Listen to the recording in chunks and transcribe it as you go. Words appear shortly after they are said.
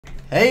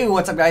Hey,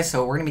 what's up guys?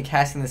 So we're going to be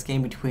casting this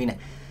game between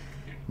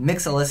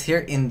Mixilus here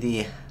in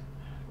the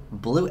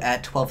blue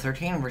at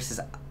 1213 versus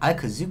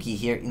Ikuzuki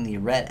here in the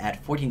red at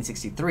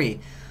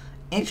 1463.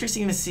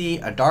 Interesting to see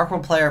a Dark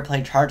World player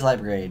play Charge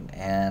Library,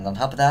 and on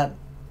top of that,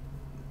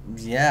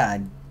 yeah,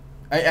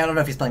 I don't know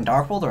if he's playing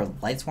Dark World or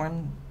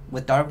Lightsworn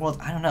with Dark World.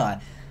 I don't know.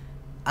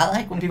 I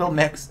like when people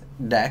mix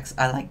decks.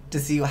 I like to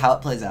see how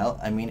it plays out.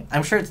 I mean,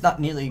 I'm sure it's not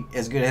nearly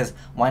as good as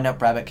Wind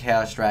Up Rabbit,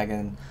 Chaos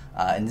Dragon,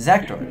 and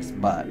Zektor's,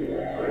 but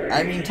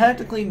I mean,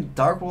 technically,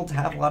 Dark Worlds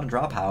have a lot of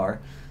draw power,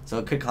 so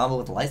it could combo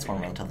with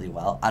Lightsworn relatively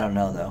well. I don't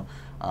know though.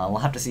 We'll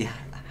have to see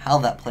how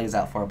that plays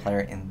out for a player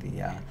in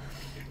the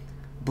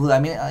blue. I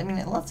mean,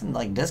 it lets him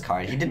like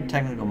discard. He did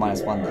technically go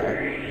 -1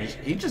 there.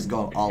 He just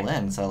go all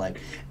in. So like,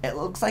 it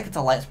looks like it's a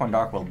Lightsworn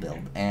Dark World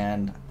build,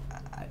 and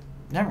I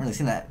never really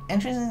seen that.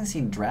 Interesting to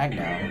see drag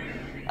down.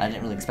 I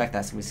didn't really expect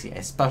that. So we see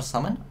a special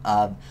summon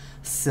of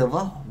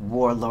Silva,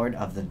 Warlord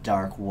of the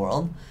Dark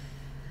World.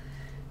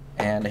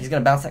 And he's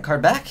going to bounce that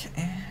card back.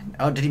 And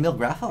oh, did he mill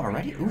Grapha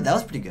already? Ooh, that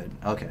was pretty good.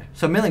 Okay.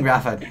 So milling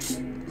Grapha,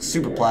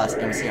 super plus.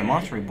 And we see a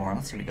Monster Reborn.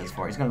 Let's see what he goes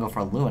for. He's going to go for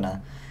a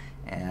Lumina.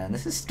 And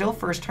this is still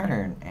first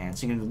turn. And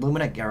so you can do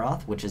Lumina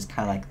Garoth, which is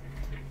kind of like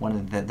one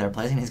of their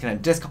plays. And he's going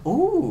to discard.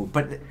 Ooh,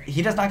 but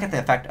he does not get the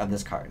effect of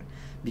this card,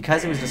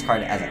 because it was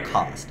discarded as a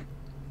cost.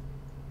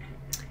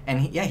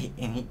 And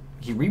he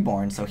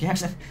reborn, so he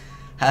actually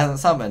hasn't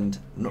summoned.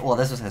 Well,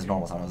 this was his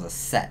normal summon. It was a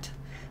set.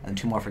 And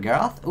 2 more for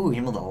Garoth. Ooh, he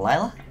milled a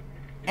Lila.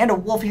 And a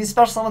wolf. He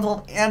special summons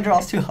wolf and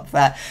draws 2 off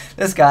that.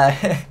 This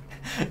guy,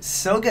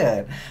 so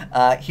good.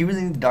 He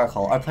really needs Dark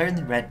Hole. Our player in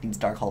the red needs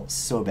Dark Hole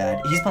so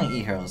bad. He's playing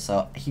Eheros,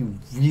 so he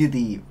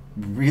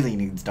really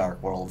needs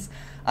Dark Worlds.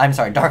 I'm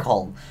sorry, Dark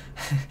Hole.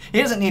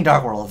 He doesn't need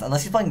Dark Worlds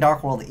unless he's playing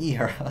Dark World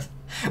Eheros,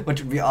 which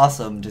would be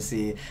awesome to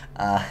see.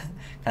 Kind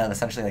of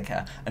essentially like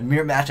a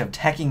mirror match of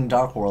teching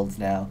Dark Worlds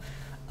now.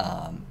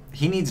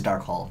 He needs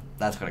Dark Hole.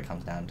 That's what it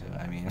comes down to.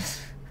 I mean.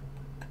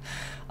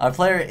 Our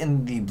player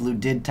in the blue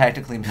did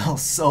tactically mill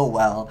so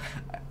well.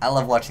 I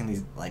love watching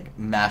these like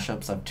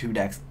mashups of 2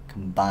 decks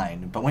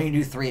combined, but when you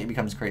do 3, it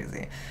becomes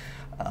crazy.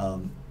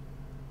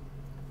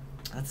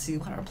 Let's see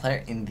what our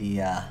player in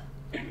the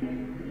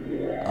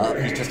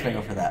he's just gonna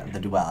go for the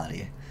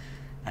duality.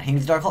 He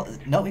needs Dark Hole.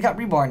 No, he got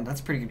Reborn.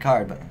 That's a pretty good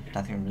card, but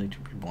nothing really to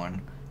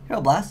Reborn.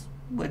 Hero Blast,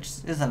 which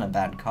isn't a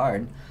bad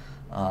card.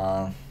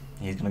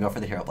 He's gonna go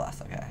for the Hero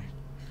Blast. Okay,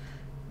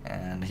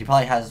 and he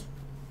probably has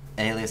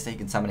Alias that he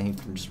can summon, and he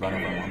can just run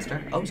over a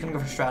monster. Oh, he's gonna go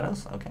for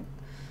Stratos, okay.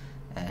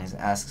 And he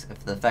asks if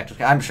the effect is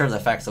okay. I'm sure the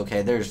effect's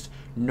okay. There's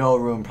no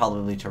room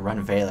probably to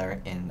run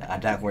Valor in a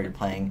deck where you're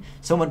playing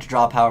so much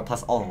draw power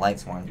plus all the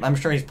Lightsworn. I'm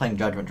sure he's playing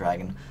Judgment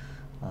Dragon.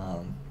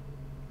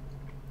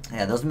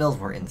 Yeah, those mills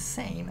were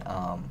insane.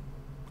 I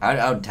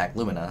would attack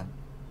Lumina,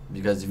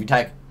 because if you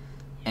attack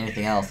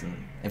anything else,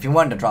 and if you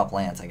wanted to drop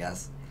Lance, I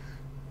guess,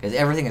 because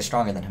everything is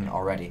stronger than him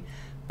already.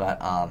 But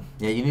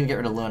yeah, you need to get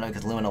rid of Lumina,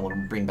 because Lumina will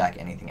bring back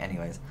anything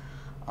anyways.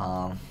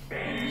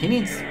 He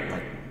needs,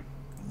 like,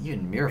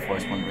 even Mirror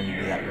Force wouldn't really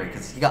be that great,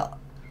 because he got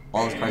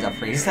all his cards out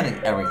free. He's sending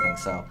everything,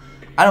 so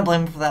I don't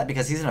blame him for that,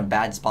 because he's in a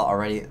bad spot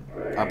already.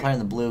 Our player in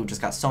the blue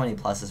just got so many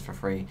pluses for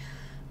free.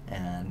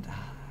 And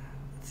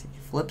let's see, he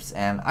flips,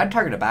 and I'd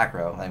target a back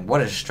row. Like,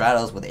 what is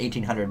Stratos with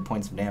 1800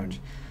 points of damage?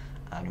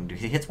 I'm gonna do,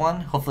 he hits 1.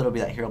 Hopefully it'll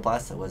be that Hero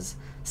Blast that was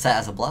set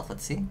as a bluff.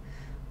 Let's see.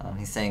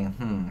 He's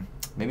saying,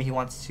 maybe he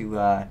wants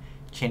to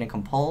chain a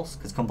Compulse,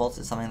 because Compulse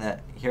is something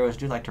that heroes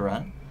do like to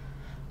run.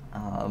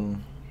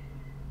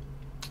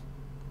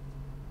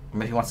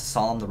 Maybe he wants to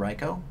Solemn the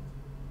Raikou.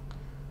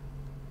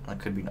 That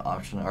could be an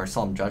option, or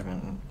Solemn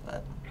Judgment,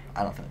 but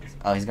I don't think.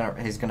 Oh, he's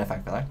gonna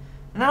effect Valor,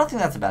 and I don't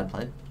think that's a bad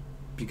play,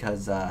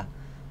 because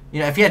you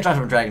know, if he had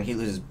Judgment Dragon, he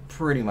loses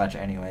pretty much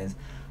anyways.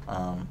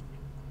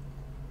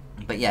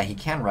 But yeah, he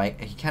can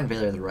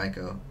Valor the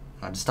Raikou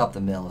to stop the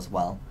mill as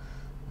well.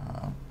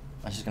 I'm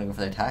just gonna go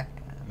for the attack.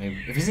 Maybe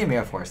if you see a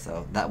Mirror Force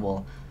though, that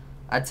will,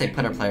 I'd say,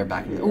 put our player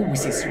back in the. Oh, we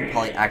see Super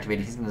Poly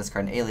activated. He's gonna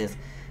discard an Alias,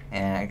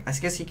 and I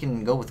guess he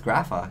can go with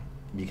Grapha,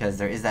 because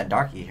there is that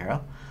Dark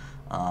E-Hero.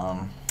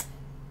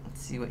 Let's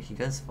see what he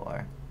goes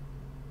for.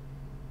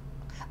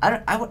 I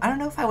don't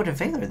know if I would have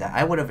Valored that.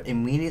 I would have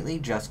immediately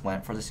just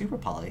went for the Super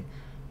Poly.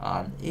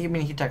 I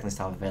mean, he technically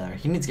still has Valor.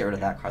 He needs to get rid of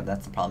that card.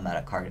 That's the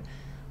problematic card.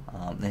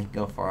 Then he can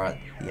go for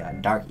the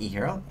Dark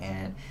E-Hero,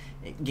 and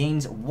it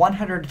gains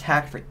 100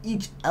 attack for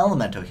each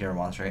Elemental Hero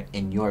monster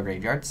in your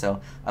graveyard. So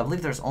I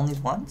believe there's only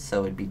 1,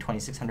 so it'd be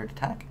 2600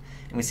 attack.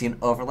 And we see an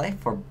overlay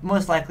for,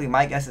 most likely,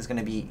 my guess is going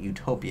to be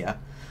Utopia.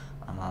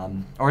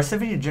 Or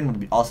Symphony of Jin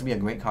would also be a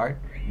great card,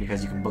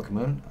 because you can book a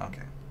moon.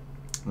 Okay,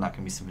 I'm not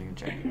going to be Symphony of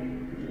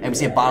Jin. And we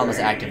see a Bottomless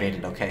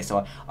activated. Okay,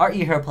 so our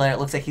E-Hero player, it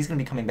looks like he's going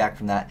to be coming back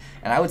from that.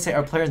 And I would say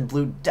our player in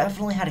blue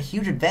definitely had a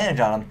huge advantage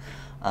on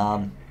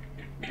him.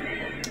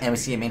 And we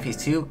see a main phase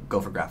 2, go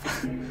for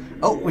Grapha.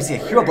 Oh, we see a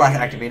Hero Blast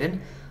activated.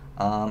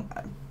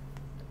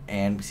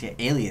 And we see an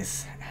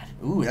Alias.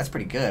 Ooh, that's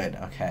pretty good.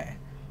 Okay,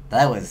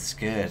 that was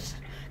good.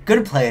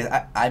 Good plays.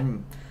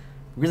 I'm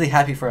really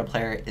happy for a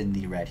player in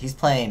the red. He's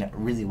playing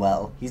really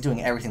well. He's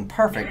doing everything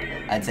perfect.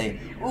 I'd say,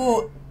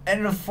 ooh,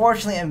 And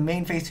unfortunately, in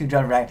main phase 2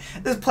 Judgment Dragon,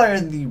 this player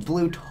in the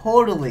blue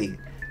totally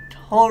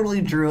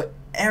drew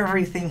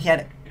everything he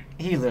had.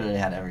 He literally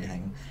had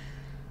everything.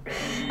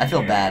 I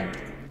feel bad.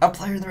 Our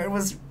player in the red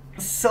was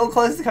so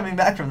close to coming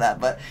back from that,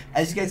 but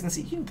as you guys can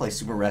see, you can play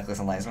super reckless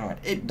on Light Storm.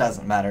 It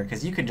doesn't matter,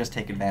 because you can just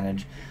take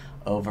advantage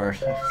over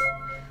it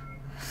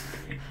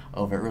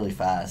really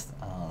fast.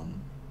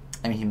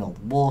 I mean, he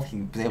milled Wolf,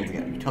 he was able to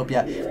get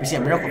Utopia. We see a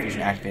Miracle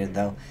Fusion activated,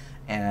 though,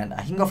 and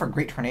he can go for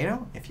Great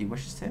Tornado if he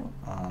wishes to.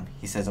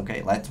 He says,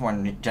 okay,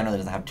 Lightsworn generally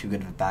doesn't have too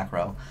good of a back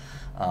row.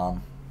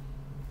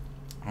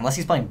 Unless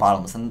he's playing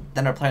Bottomless, and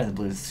then our player in the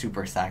blue is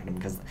super stacking him,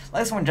 because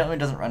Lightsworn generally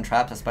doesn't run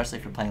traps, especially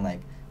if you're playing,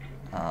 like,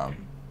 a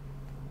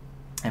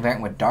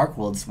variant with Dark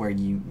Wolves, where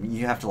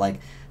you have to,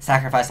 like,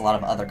 sacrifice a lot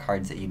of other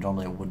cards that you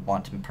normally would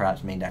want to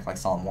perhaps main deck, like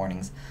Solemn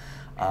Warnings.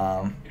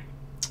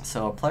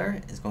 So a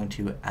player is going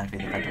to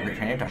activate the effect of Great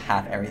Tornado to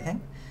half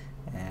everything,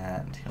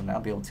 and he'll now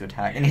be able to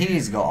attack. And he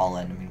needs to go all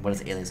in. I mean, what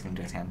is Alias going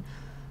to do to his hand?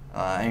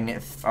 I mean,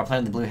 if our player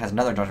in the blue has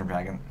another Judgment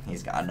Dragon,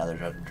 he's got another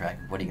Judgment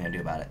Dragon. What are you going to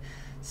do about it?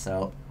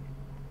 So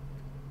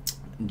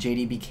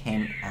JD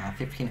became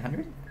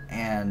 1500,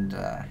 and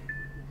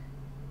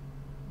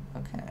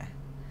okay.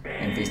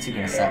 In phase 2,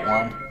 going to set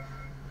 1.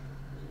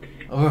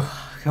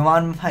 Oh, come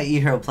on, my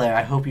Eheros player.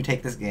 I hope you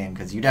take this game,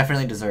 because you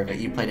definitely deserve it.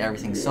 You played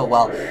everything so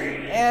well.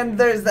 And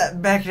there's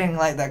that beckoning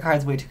light. That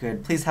card's way too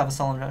good. Please have a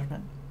Solemn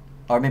Judgment.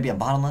 Or maybe a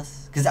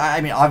Bottomless. Because, I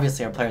mean,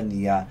 obviously our player in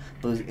the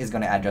blue is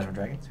going to add Judgment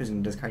Dragon. So he's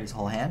going to discard his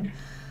whole hand.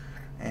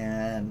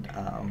 And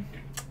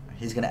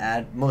he's going to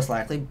add, most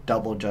likely,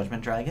 double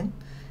Judgment Dragon.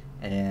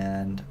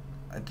 And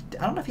I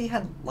don't know if he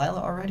had Lila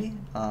already.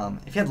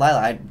 If he had Lila,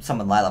 I'd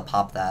summon Lila,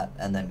 pop that,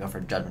 and then go for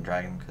Judgment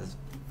Dragon, because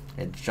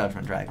it's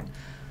Judgment Dragon.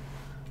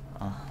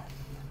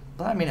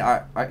 But I mean,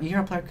 our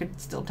Eheros player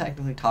could still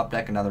technically top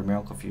deck another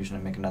Miracle Fusion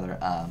and make another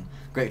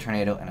Great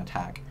Tornado and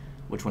attack,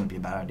 which wouldn't be a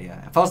bad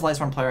idea. If I was a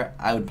Lightsworn player,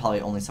 I would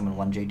probably only summon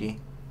one JD.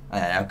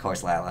 Of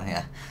course, Lila,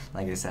 yeah.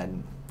 Like I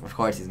said, of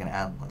course he's going to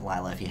add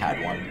Lila if he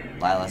had one.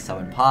 Lila,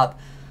 summon, pop.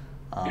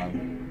 Let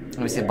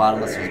me see a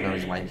Bottomless. There's no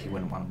reason why he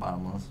wouldn't want a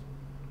Bottomless.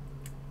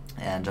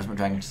 And Judgment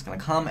Dragon is just going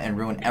to come and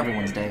ruin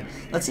everyone's day.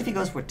 Let's see if he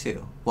goes for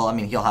 2. Well, I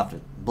mean, he'll have to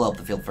blow up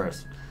the field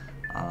first.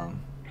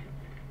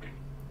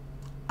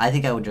 I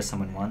think I would just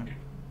summon 1.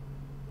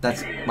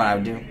 That's what I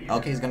would do.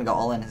 Okay, he's going to go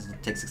all in. He's going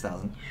to take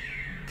 6,000.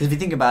 Because if you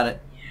think about it,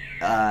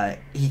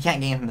 he can't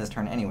gain from this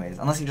turn anyways.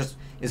 Unless he just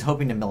is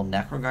hoping to mill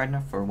Necro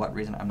Gardener. For what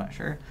reason, I'm not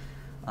sure.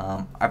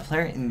 Our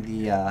player in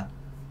the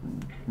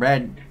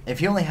red, if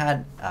he only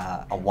had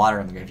a water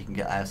in the grave, he can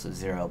get ISO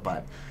 0.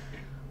 But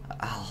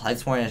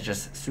Lightsworn is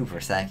just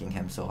super sacking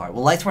him so hard.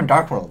 Well, Lightsworn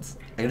Dark Worlds.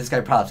 I give this guy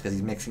props because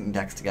he's mixing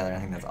decks together. I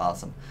think that's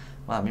awesome.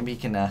 Wow, maybe he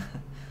can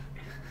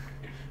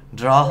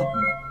draw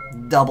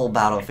double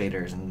Battle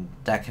Faders and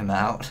deck him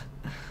out.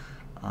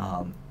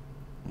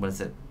 What is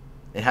it?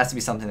 It has to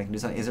be something that can do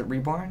something. Is it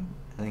Reborn?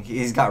 I think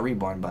he's got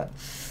Reborn, but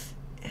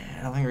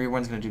I don't think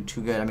Reborn's going to do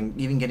too good. I mean,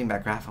 even getting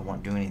back Rapha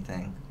won't do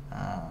anything.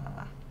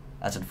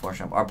 That's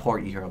unfortunate. Our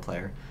poor Eheros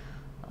player.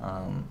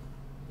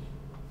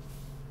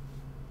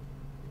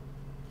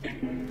 Okay,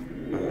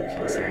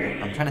 so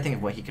I'm trying to think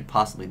of what he could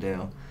possibly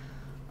do.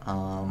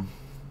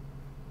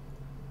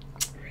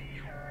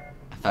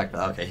 Effect,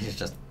 okay, he's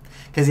just...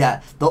 Because,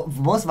 yeah, the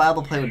most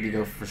viable play would be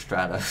go for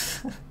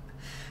Stratos.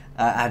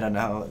 I don't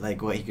know,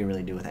 like, what he could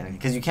really do with anything.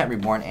 Because you can't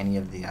reborn any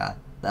of the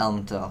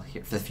elemental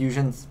here for the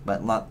fusions,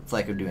 but not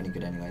like it would do any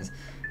good anyways.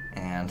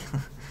 And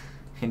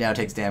he now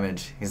takes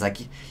damage. He's like,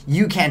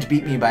 you can't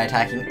beat me by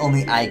attacking,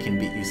 only I can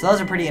beat you. So that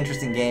was a pretty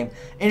interesting game.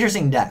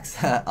 Interesting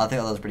decks. I think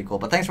that was pretty cool.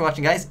 But thanks for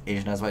watching, guys.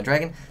 Asian Eyes White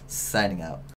Dragon, signing out.